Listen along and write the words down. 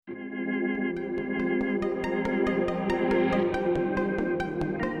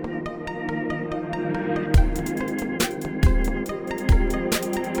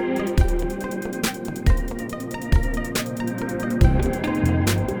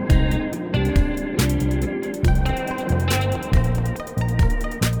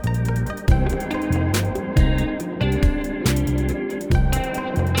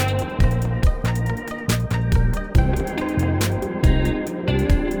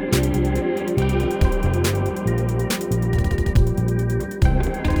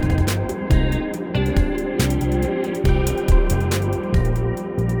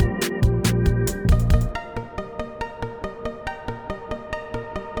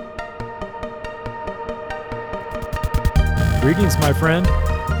Greetings, my friend.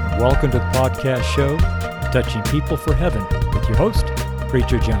 Welcome to the podcast show, Touching People for Heaven, with your host,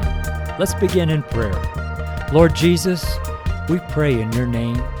 Preacher John. Let's begin in prayer. Lord Jesus, we pray in your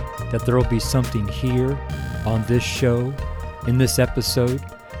name that there will be something here on this show, in this episode,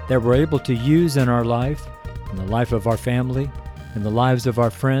 that we're able to use in our life, in the life of our family, in the lives of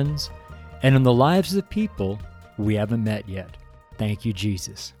our friends, and in the lives of people we haven't met yet. Thank you,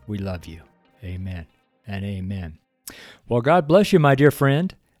 Jesus. We love you. Amen and amen. Well, God bless you, my dear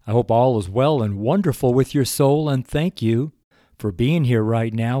friend. I hope all is well and wonderful with your soul, and thank you for being here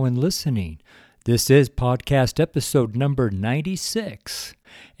right now and listening. This is podcast episode number 96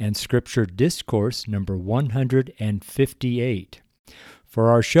 and Scripture Discourse number 158. For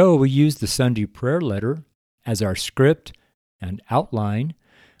our show, we use the Sunday Prayer Letter as our script and outline.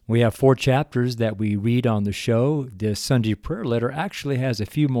 We have 4 chapters that we read on the show. The Sunday Prayer Letter actually has a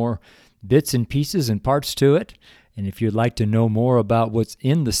few more bits and pieces and parts to it. And if you'd like to know more about what's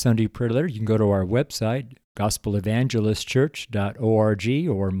in the Sunday Prayer Letter, you can go to our website, gospelevangelistchurch.org,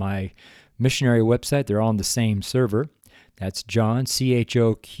 or my missionary website. They're on the same server. That's John,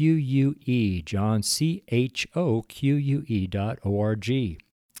 C-H-O-Q-U-E, John, C-H-O-Q-U-E.org.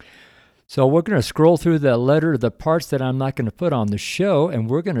 So we're going to scroll through the letter, the parts that I'm not going to put on the show, and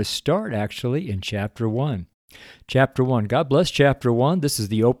we're going to start actually in chapter 1. Chapter 1. God bless chapter 1. This is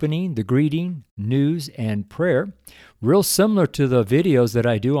the opening, the greeting, news, and prayer. Real similar to the videos that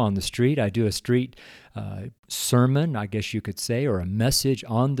I do on the street. I do a street sermon, I guess you could say, or a message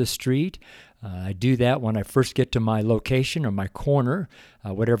on the street. I do that when I first get to my location or my corner,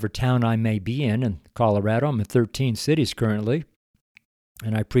 whatever town I may be in Colorado. I'm in 13 cities currently,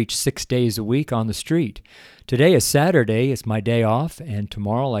 and I preach 6 days a week on the street. Today is Saturday. It's my day off, and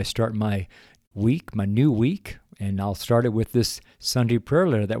tomorrow I start my new week, and I'll start it with this Sunday prayer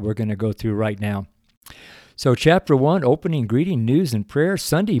letter that we're going to go through right now. So chapter 1, opening, greeting, news, and prayer,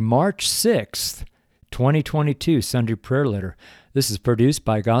 Sunday, March 6th, 2022, Sunday prayer letter. This is produced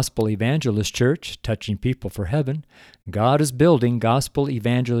by Gospel Evangelist Church, Touching People for Heaven. God is building Gospel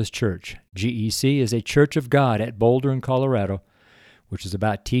Evangelist Church. GEC is a church of God at Boulder in Colorado, which is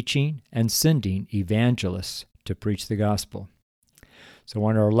about teaching and sending evangelists to preach the gospel. So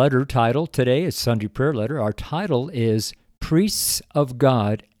on our letter title today is Sunday Prayer Letter. Our title is Priests of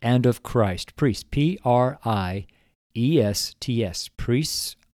God and of Christ. Priests, P-R-I-E-S-T-S,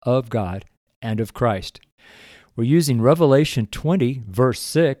 Priests of God and of Christ. We're using Revelation 20, verse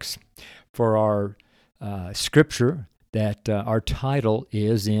 6 for our scripture that our title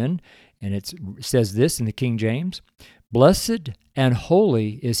is in, and it says this in the King James, Blessed and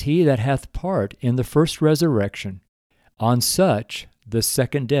holy is he that hath part in the first resurrection. On such the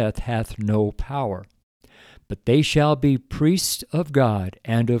second death hath no power. But they shall be priests of God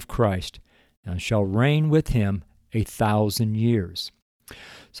and of Christ, and shall reign with him 1,000 years.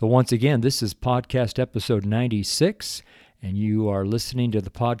 So once again, this is podcast episode 96, and you are listening to the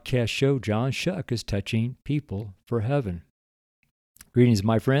podcast show John Shuck is Touching People for Heaven. Greetings,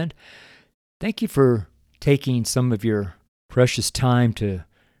 my friend. Thank you for taking some of your precious time to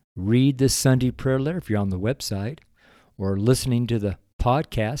read this Sunday prayer letter if you're on the website, or listening to the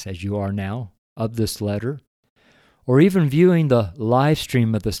podcast, as you are now, of this letter, or even viewing the live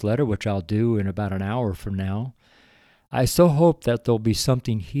stream of this letter, which I'll do in about an hour from now. I so hope that there'll be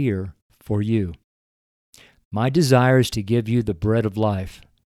something here for you. My desire is to give you the bread of life,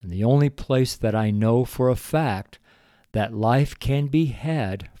 and the only place that I know for a fact that life can be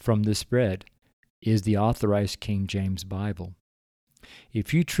had from this bread is the authorized King James Bible.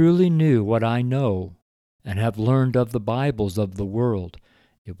 If you truly knew what I know and have learned of the Bibles of the world,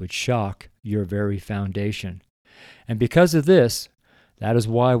 it would shock your very foundation. And because of this, that is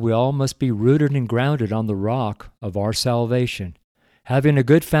why we all must be rooted and grounded on the rock of our salvation. Having a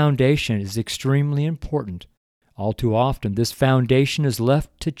good foundation is extremely important. All too often, this foundation is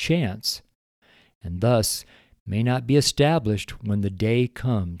left to chance, and thus may not be established when the day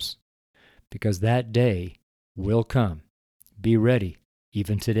comes, because that day will come. Be ready,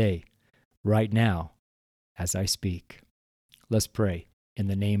 even today, right now, as I speak. Let's pray in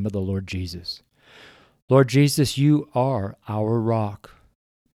the name of the Lord Jesus. Lord Jesus, you are our rock.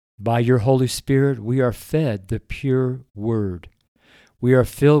 By your Holy Spirit, we are fed the pure word. We are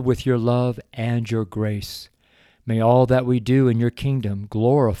filled with your love and your grace. May all that we do in your kingdom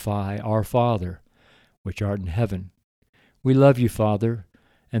glorify our Father, which art in heaven. We love you, Father,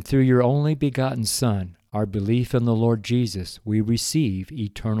 and through your only begotten Son, our belief in the Lord Jesus, we receive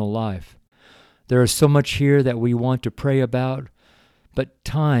eternal life. There is so much here that we want to pray about, but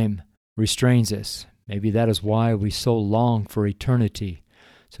time restrains us. Maybe that is why we so long for eternity,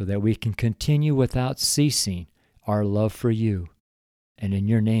 so that we can continue without ceasing our love for you. And in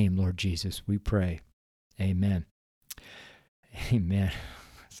your name, Lord Jesus, we pray. Amen. Amen.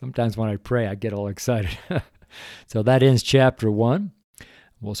 Sometimes when I pray, I get all excited. So that ends chapter 1.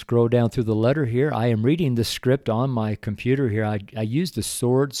 We'll scroll down through the letter here. I am reading the script on my computer here. I use the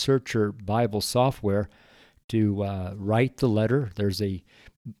Sword Searcher Bible software to write the letter. There's a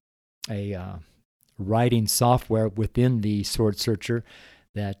writing software within the Sword Searcher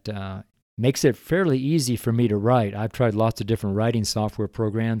that makes it fairly easy for me to write. I've tried lots of different writing software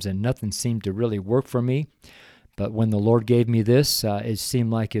programs, and nothing seemed to really work for me. But when the Lord gave me this, it seemed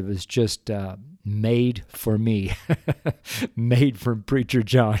like it was just made for me, made from Preacher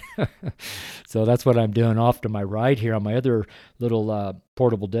John. So that's what I'm doing. Off to my right here on my other little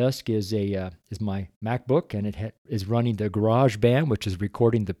portable desk is my MacBook, and it is running the GarageBand, which is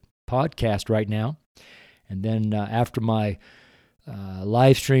recording the podcast right now. And then after my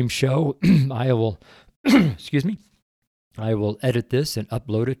live stream show, I will, I will edit this and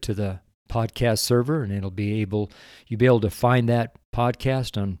upload it to the podcast server, and you'll be able to find that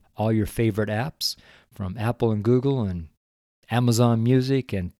podcast on all your favorite apps from Apple and Google and Amazon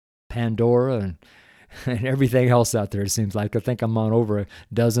Music and Pandora and everything else out there. It seems like I think I'm on over a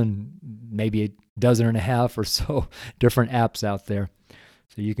dozen, maybe a dozen and a half or so different apps out there.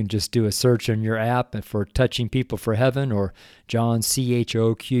 So you can just do a search on your app for Touching People for Heaven, or John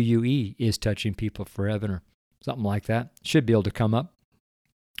CHOQUE is Touching People for Heaven, or something like that. Should be able to come up.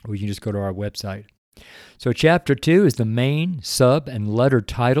 Or you can just go to our website. So chapter 2 is the main, sub, and letter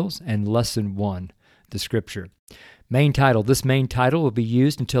titles, and lesson 1, the scripture. Main title. This main title will be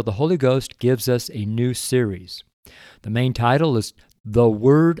used until the Holy Ghost gives us a new series. The main title is The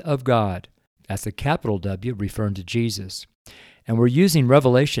Word of God. That's a capital W, referring to Jesus. And we're using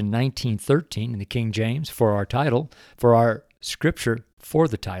Revelation 19:13 in the King James for our title, for our scripture for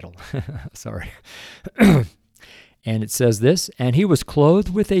the title. Sorry. And it says this, "And he was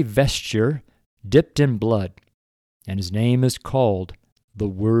clothed with a vesture dipped in blood, and his name is called the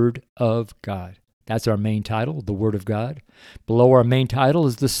Word of God." That's our main title, the Word of God. Below our main title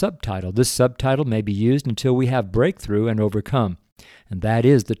is the subtitle. This subtitle may be used until we have breakthrough and overcome. And that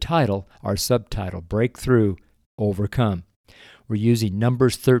is the title, our subtitle, Breakthrough, Overcome. We're using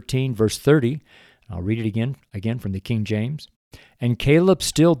Numbers 13, verse 30. I'll read it again from the King James. "And Caleb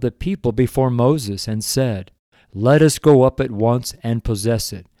stilled the people before Moses and said, 'Let us go up at once and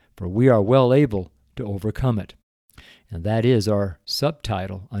possess it, for we are well able to overcome it.'" And that is our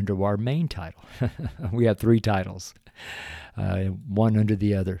subtitle under our main title. We have 3 titles, one under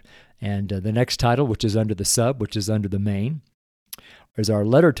the other. And the next title, which is under the sub, which is under the main, is our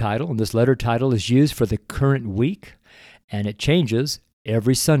letter title. And this letter title is used for the current week, and it changes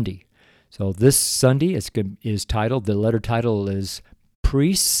every Sunday. So this Sunday is titled, the letter title is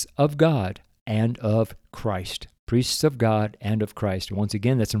Priests of God and of Christ. Priests of God and of Christ. Once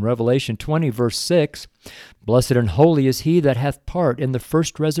again, that's in Revelation 20, verse 6. "Blessed and holy is he that hath part in the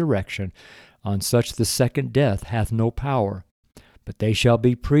first resurrection. On such the second death hath no power. But they shall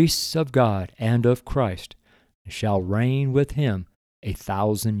be priests of God and of Christ, and shall reign with him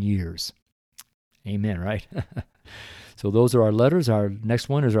 1,000 years." Amen, right? So those are our letters. Our next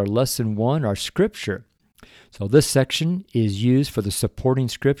one is our lesson 1, our scripture. So this section is used for the supporting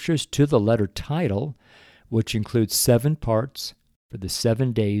scriptures to the letter title, which includes 7 parts for the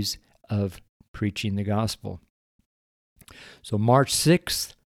 7 days of preaching the gospel. So March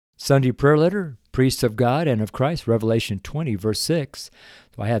 6th, Sunday prayer letter, Priests of God and of Christ, Revelation 20, verse 6.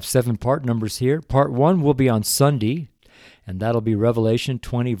 So I have 7 part numbers here. Part 1 will be on Sunday, and that'll be Revelation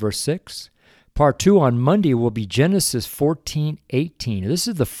 20, verse 6. Part 2 on Monday will be Genesis 14:18. This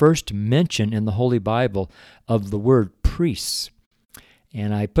is the first mention in the Holy Bible of the word priests.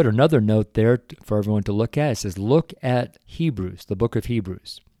 And I put another note there for everyone to look at. It says, look at Hebrews, the book of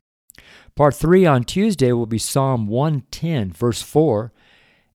Hebrews. Part 3 on Tuesday will be Psalm 110, verse 4.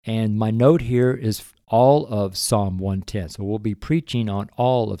 And my note here is all of Psalm 110. So we'll be preaching on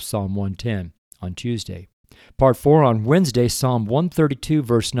all of Psalm 110 on Tuesday. Part 4 on Wednesday, Psalm 132,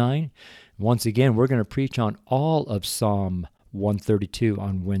 verse 9. Once again, we're going to preach on all of Psalm 132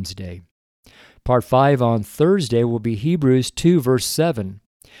 on Wednesday. Part 5 on Thursday will be Hebrews 2, verse 7.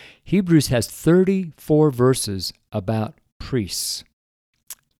 Hebrews has 34 verses about priests.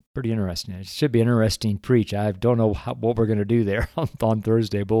 Pretty interesting. It should be an interesting preach. I don't know what we're going to do there on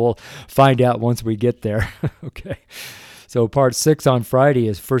Thursday, but we'll find out once we get there. Okay. So part 6 on Friday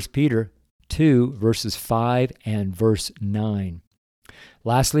is 1 Peter 2, verses 5 and verse 9.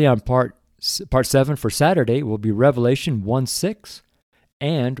 Lastly, on part 7 for Saturday will be Revelation 1:6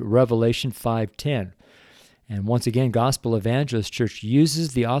 and Revelation 5:10. And once again, Gospel Evangelist Church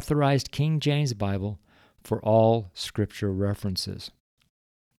uses the authorized King James Bible for all Scripture references.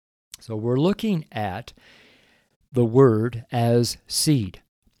 So we're looking at the Word as seed.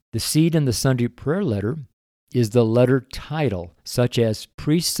 The seed in the Sunday prayer letter is the letter title, such as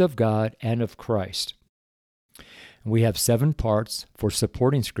Priests of God and of Christ. We have 7 parts for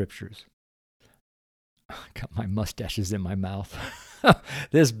supporting Scriptures. Got my mustaches in my mouth.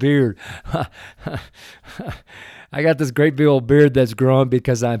 This beard. I got this great big old beard that's grown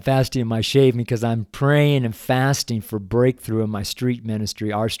because I'm fasting my shaving, because I'm praying and fasting for breakthrough in my street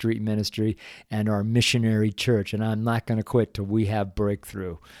ministry, our street ministry, and our missionary church. And I'm not going to quit till we have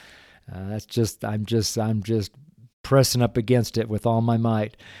breakthrough. I'm just pressing up against it with all my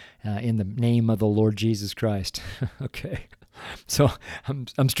might in the name of the Lord Jesus Christ. Okay. So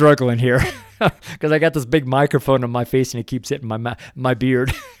I'm struggling here because I got this big microphone on my face and it keeps hitting my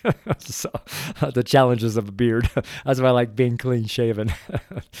beard. So the challenges of a beard. That's why I like being clean shaven.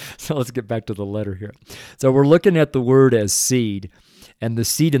 So let's get back to the letter here. So we're looking at the word as seed, and the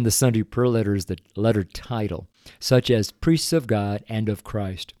seed in the Sunday prayer letter is the letter title, such as Priests of God and of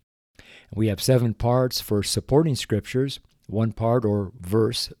Christ. We have 7 parts for supporting Scriptures, 1 part or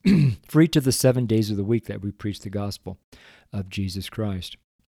verse for each of the 7 days of the week that we preach the gospel of Jesus Christ.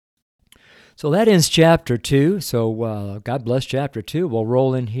 So that ends chapter 2. So God bless chapter 2. We'll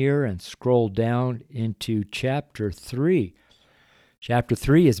roll in here and scroll down into chapter 3. Chapter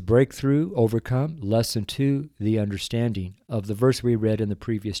 3 is Breakthrough, Overcome. Lesson 2, the understanding of the verse we read in the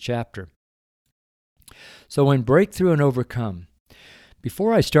previous chapter. So in Breakthrough and Overcome,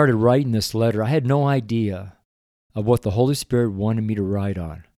 before I started writing this letter, I had no idea of what the Holy Spirit wanted me to write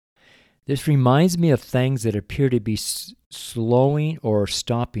on. This reminds me of things that appear to be slowing or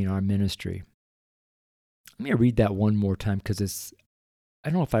stopping our ministry. Let me read that one more time because I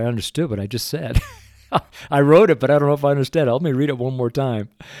don't know if I understood what I just said. I wrote it, but I don't know if I understood it. Let me read it one more time.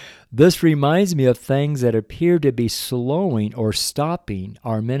 This reminds me of things that appear to be slowing or stopping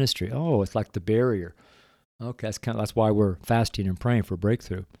our ministry. Oh, it's like the barrier. Okay, that's why we're fasting and praying for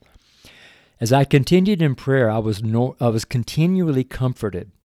breakthrough. As I continued in prayer, I was continually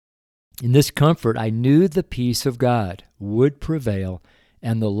comforted. In this comfort, I knew the peace of God would prevail,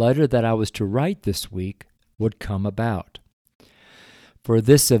 and the letter that I was to write this week would come about. For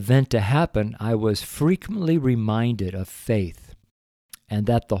this event to happen, I was frequently reminded of faith, and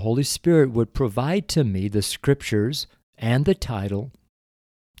that the Holy Spirit would provide to me the Scriptures and the title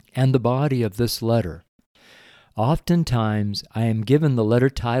and the body of this letter. Oftentimes, I am given the letter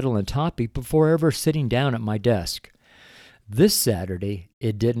title and topic before ever sitting down at my desk. This Saturday,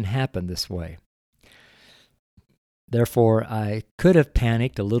 it didn't happen this way. Therefore, I could have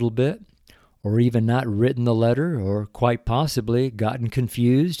panicked a little bit, or even not written the letter, or quite possibly gotten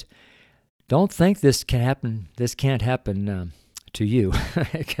confused. Don't think this can't happen to you,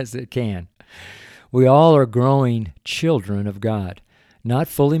 because it can. We all are growing children of God, not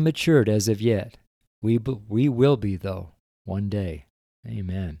fully matured as of yet. We will be, though, one day.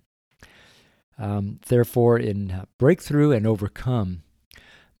 Amen. Therefore, in Breakthrough and Overcome,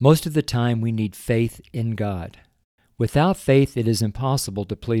 most of the time we need faith in God. Without faith, it is impossible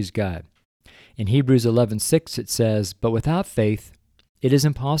to please God. In Hebrews 11:6 it says, "But without faith, it is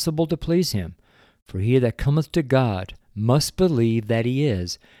impossible to please Him. For he that cometh to God must believe that He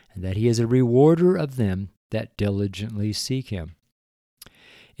is, and that He is a rewarder of them that diligently seek Him."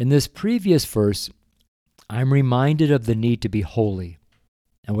 In this previous verse, I'm reminded of the need to be holy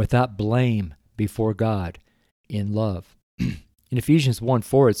and without blame before God in love. In Ephesians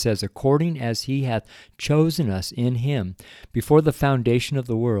 1:4 it says, "According as He hath chosen us in Him before the foundation of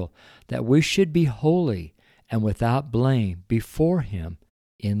the world, that we should be holy and without blame before Him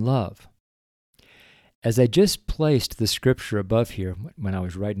in love." As I just placed the scripture above here when I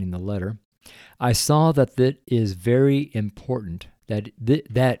was writing the letter, I saw that it is very important, that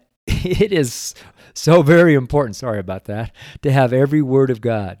it is so very important, sorry about that, to have every word of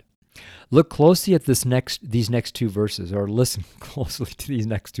God. Look closely at these next 2 verses, or listen closely to these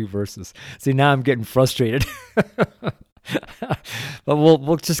next 2 verses. See, now I'm getting frustrated. But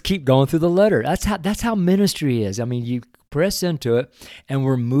we'll just keep going through the letter. That's how ministry is. I mean, you press into it, and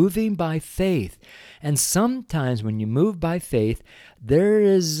we're moving by faith. And sometimes when you move by faith, there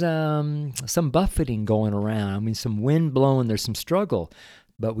is some buffeting going around. I mean, some wind blowing. There's some struggle.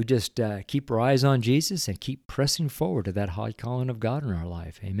 But we just keep our eyes on Jesus and keep pressing forward to that high calling of God in our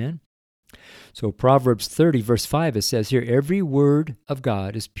life. Amen? So Proverbs 30, verse 5, it says here, "Every word of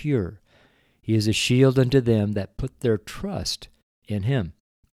God is pure. He is a shield unto them that put their trust in Him."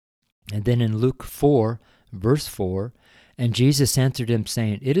 And then in Luke 4, verse 4, "And Jesus answered him,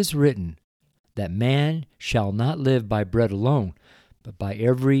 saying, It is written, that man shall not live by bread alone, but by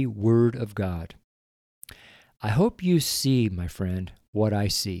every word of God." I hope you see, my friend, what I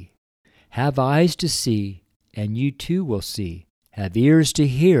see. Have eyes to see, and you too will see. Have ears to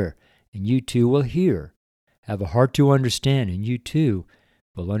hear, and you too will hear. Have a heart to understand, and you too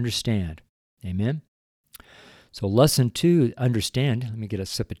will understand. Amen? So lesson 2, understand. Let me get a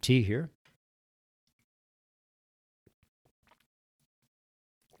sip of tea here.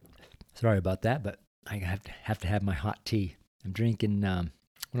 Sorry about that, but I have to have my hot tea. I'm drinking,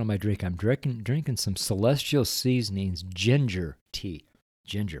 what am I drinking? I'm drinking some Celestial Seasonings ginger tea.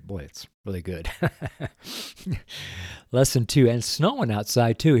 Ginger, boy, it's really good. Lesson 2, and it's snowing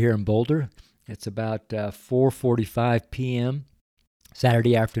outside too here in Boulder. It's about 4:45 p.m.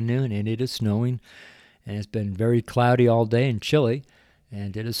 Saturday afternoon, and it is snowing. And it's been very cloudy all day and chilly,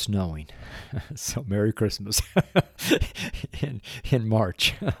 and it is snowing. So Merry Christmas in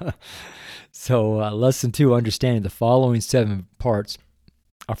March. So lesson 2, understanding the following 7 parts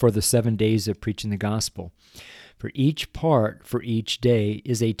are for the 7 days of preaching the gospel. For each part, for each day,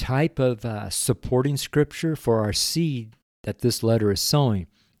 is a type of supporting scripture for our seed that this letter is sowing.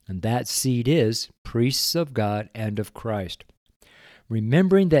 And that seed is priests of God and of Christ.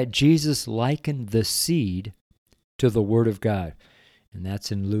 Remembering that Jesus likened the seed to the Word of God. And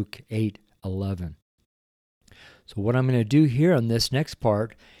that's in Luke 8:11. So what I'm going to do here on this next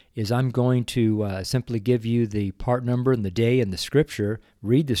part is I'm going to simply give you the part number and the day and the scripture,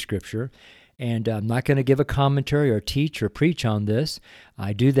 read the scripture, and I'm not going to give a commentary or teach or preach on this.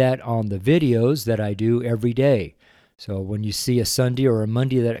 I do that on the videos that I do every day. So when you see a Sunday or a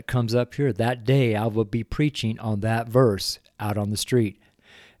Monday that it comes up here, that day I will be preaching on that verse out on the street.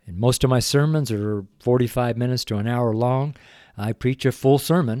 And most of my sermons are 45 minutes to an hour long. I preach a full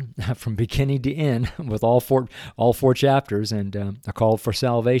sermon from beginning to end with all four chapters and a call for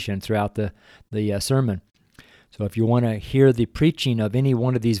salvation throughout the sermon. So if you want to hear the preaching of any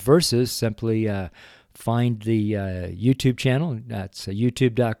one of these verses, simply find the YouTube channel. That's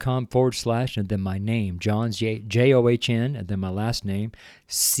youtube.com/ and then my name, John, John, and then my last name,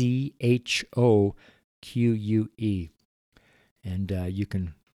 Choque. And you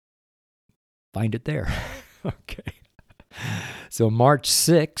can find it there. Okay. So March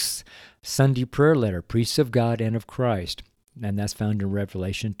 6th, Sunday prayer letter, priests of God and of Christ. And that's found in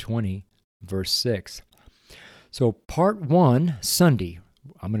Revelation 20, verse 6. So part 1, Sunday,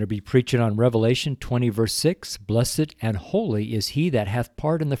 I'm going to be preaching on Revelation 20, verse 6. Blessed and holy is he that hath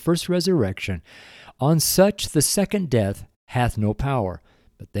part in the first resurrection. On such the second death hath no power,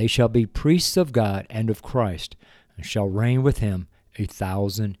 but they shall be priests of God and of Christ, and shall reign with him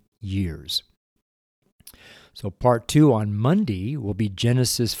 1,000 years. So part 2 on Monday will be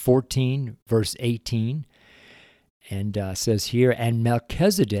Genesis 14, verse 18. And says here, and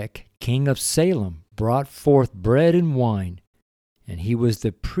Melchizedek, king of Salem, brought forth bread and wine, and he was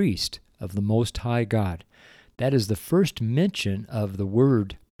the priest of the Most High God. That is the first mention of the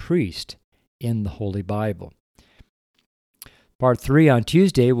word priest in the Holy Bible. Part 3 on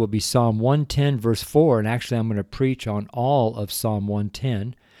Tuesday will be Psalm 110, verse 4, and actually I'm going to preach on all of Psalm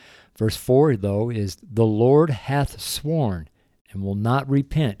 110. Verse 4, though, is, the Lord hath sworn, and will not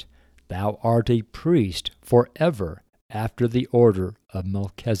repent. Thou art a priest forever after the order of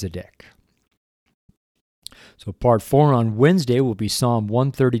Melchizedek. So part 4 on Wednesday will be Psalm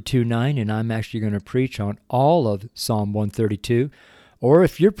 132:9, and I'm actually going to preach on all of Psalm 132. Or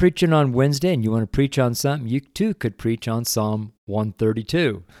if you're preaching on Wednesday and you want to preach on something, you too could preach on Psalm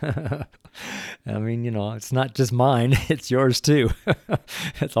 132. I mean, it's not just mine, it's yours too.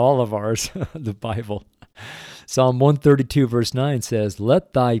 It's all of ours, the Bible. Psalm 132 verse 9 says,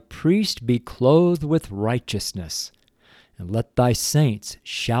 let thy priest be clothed with righteousness, and let thy saints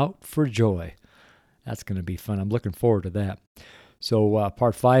shout for joy. That's going to be fun. I'm looking forward to that. So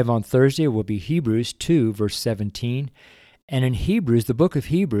part 5 on Thursday will be Hebrews 2 verse 17. And in Hebrews, the book of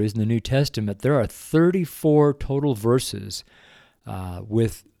Hebrews in the New Testament, there are 34 total verses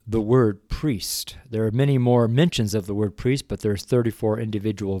with the word priest. There are many more mentions of the word priest, but there's 34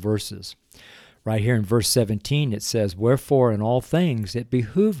 individual verses. Right here in verse 17, it says, wherefore in all things it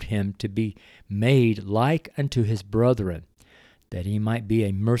behooved him to be made like unto his brethren, that he might be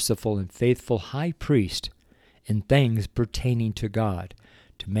a merciful and faithful high priest in things pertaining to God,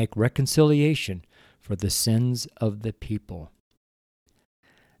 to make reconciliation for the sins of the people.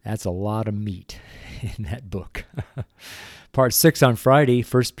 That's a lot of meat in that book. Part 6 on Friday,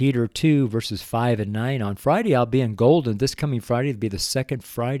 1 Peter 2, verses 5 and 9. On Friday, I'll be in Golden. This coming Friday will be the second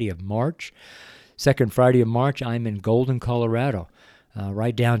Friday of March. Second Friday of March, I'm in Golden, Colorado,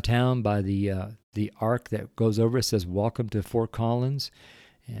 right downtown by the arc that goes over. It says, welcome to Fort Collins.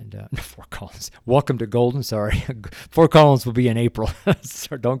 And welcome to Golden. Sorry, Fort Collins will be in April.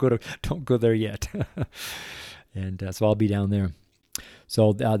 So don't go there yet. And so I'll be down there.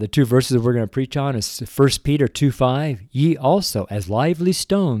 So the two verses we're going to preach on is 1 Peter 2:5. Ye also, as lively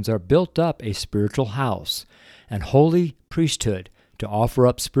stones, are built up a spiritual house, and holy priesthood, to offer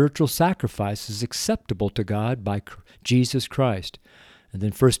up spiritual sacrifices acceptable to God by Jesus Christ. And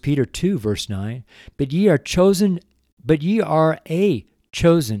then 1 Peter 2, verse 9. But ye are a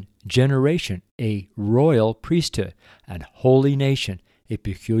chosen generation, a royal priesthood, and holy nation, a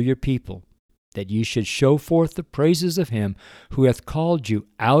peculiar people, that ye should show forth the praises of him who hath called you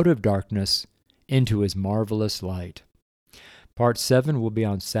out of darkness into his marvelous light. Part 7 will be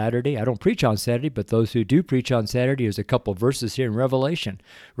on Saturday. I don't preach on Saturday, but those who do preach on Saturday, there's a couple of verses here in Revelation.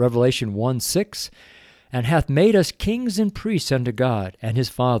 Revelation 1:6, and hath made us kings and priests unto God and his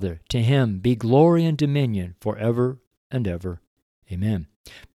Father. To him be glory and dominion forever and ever. Amen.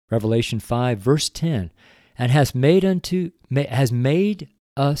 Revelation 5, verse 10, and has made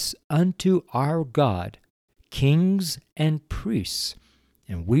us unto our God kings and priests,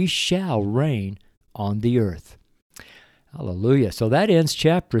 and we shall reign on the earth. Hallelujah. So that ends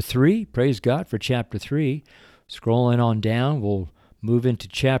chapter 3. Praise God for chapter 3. Scrolling on down, we'll move into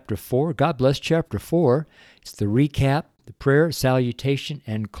chapter 4. God bless chapter 4. It's the recap, the prayer, salutation,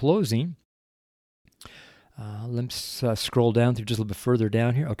 and closing. Let's scroll down through just a little bit further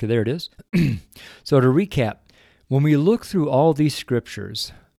down here. Okay, there it is. So to recap, when we look through all these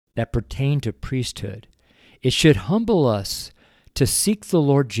scriptures that pertain to priesthood, it should humble us to seek the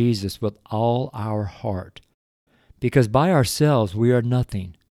Lord Jesus with all our heart, because by ourselves we are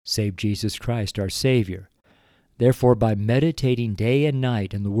nothing save Jesus Christ, our Savior. Therefore, by meditating day and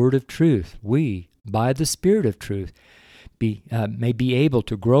night in the word of truth, we, by the Spirit of truth, may be able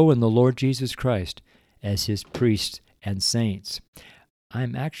to grow in the Lord Jesus Christ as his priests and saints.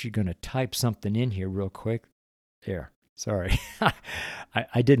 I'm actually going to type something in here real quick. There. Sorry.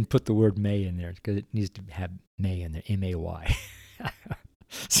 I didn't put the word may in there because it needs to have may in there, M-A-Y.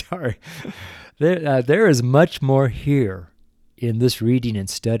 Sorry. There is much more here in this reading and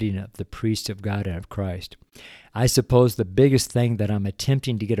studying of the priest of God and of Christ. I suppose the biggest thing that I'm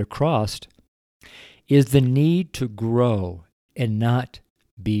attempting to get across is the need to grow and not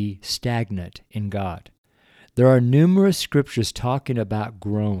be stagnant in God. There are numerous scriptures talking about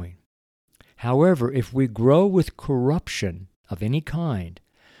growing. However, if we grow with corruption of any kind,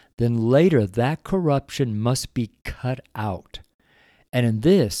 then later that corruption must be cut out. And in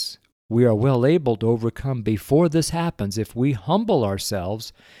this, we are well able to overcome before this happens if we humble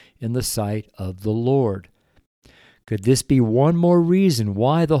ourselves in the sight of the Lord. Could this be one more reason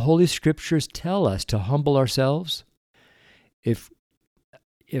why the Holy Scriptures tell us to humble ourselves? If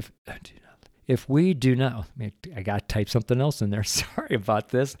we do not, I got to type something else in there. Sorry about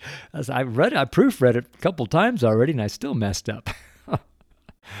this. As I proofread it a couple times already, and I still messed up.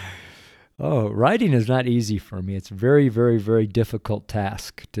 Oh, writing is not easy for me. It's a very, very, very difficult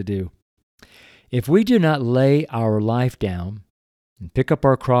task to do. If we do not lay our life down and pick up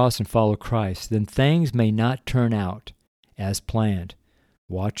our cross and follow Christ, then things may not turn out as planned.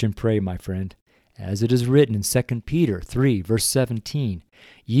 Watch and pray, my friend. As it is written in 2 Peter 3, verse 17,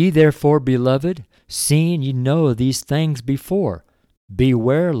 Ye therefore, beloved, seeing ye know these things before,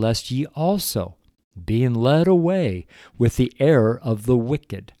 beware lest ye also, being led away with the error of the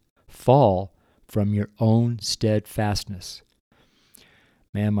wicked, fall from your own steadfastness.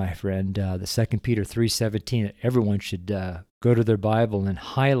 Man, my friend, the 2 Peter 3:17, everyone should go to their Bible and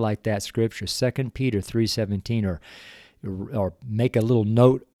highlight that scripture, 2 Peter 3:17, or make a little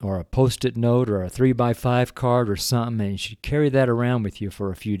note or a post-it note or a 3x5 card or something, and you should carry that around with you for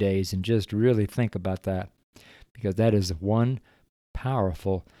a few days and just really think about that, because that is one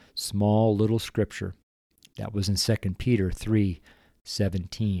powerful, small little scripture that was in 2 Peter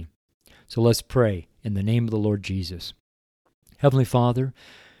 3:17. So let's pray in the name of the Lord Jesus. Heavenly Father,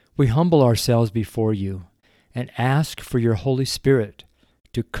 we humble ourselves before you and ask for your Holy Spirit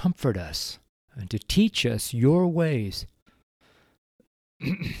to comfort us and to teach us your ways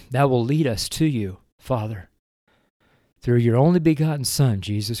that will lead us to you, Father, through your only begotten Son,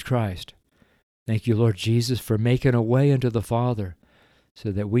 Jesus Christ. Thank you, Lord Jesus, for making a way unto the Father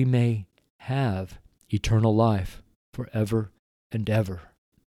so that we may have eternal life forever and ever.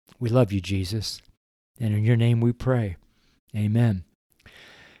 We love you, Jesus, and in your name we pray. Amen.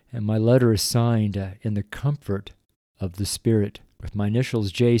 And my letter is signed in the comfort of the Spirit with my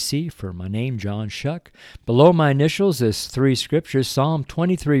initials J.C. for my name, John Shuck. Below my initials is 3 scriptures. Psalm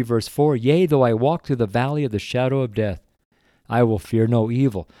 23, verse 4, Yea, though I walk through the valley of the shadow of death, I will fear no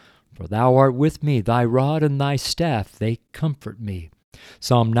evil, for thou art with me. Thy rod and thy staff, they comfort me.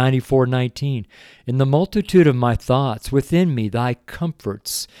 Psalm 94:19, In the multitude of my thoughts, within me thy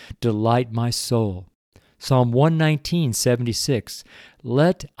comforts delight my soul. Psalm 119:76.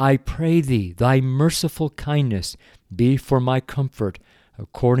 Let, I pray thee, thy merciful kindness be for my comfort,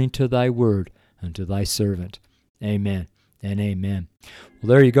 according to thy word unto thy servant. Amen and amen. Well,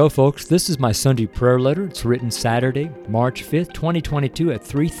 there you go, folks. This is my Sunday prayer letter. It's written Saturday, March 5th, 2022 at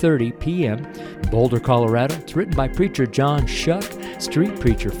 3:30 p.m. in Boulder, Colorado. It's written by preacher John Shuck, street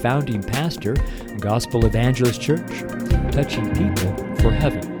preacher, founding pastor, Gospel Evangelist Church, touching people for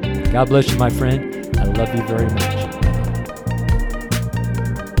heaven. God bless you, my friend. I love you very much.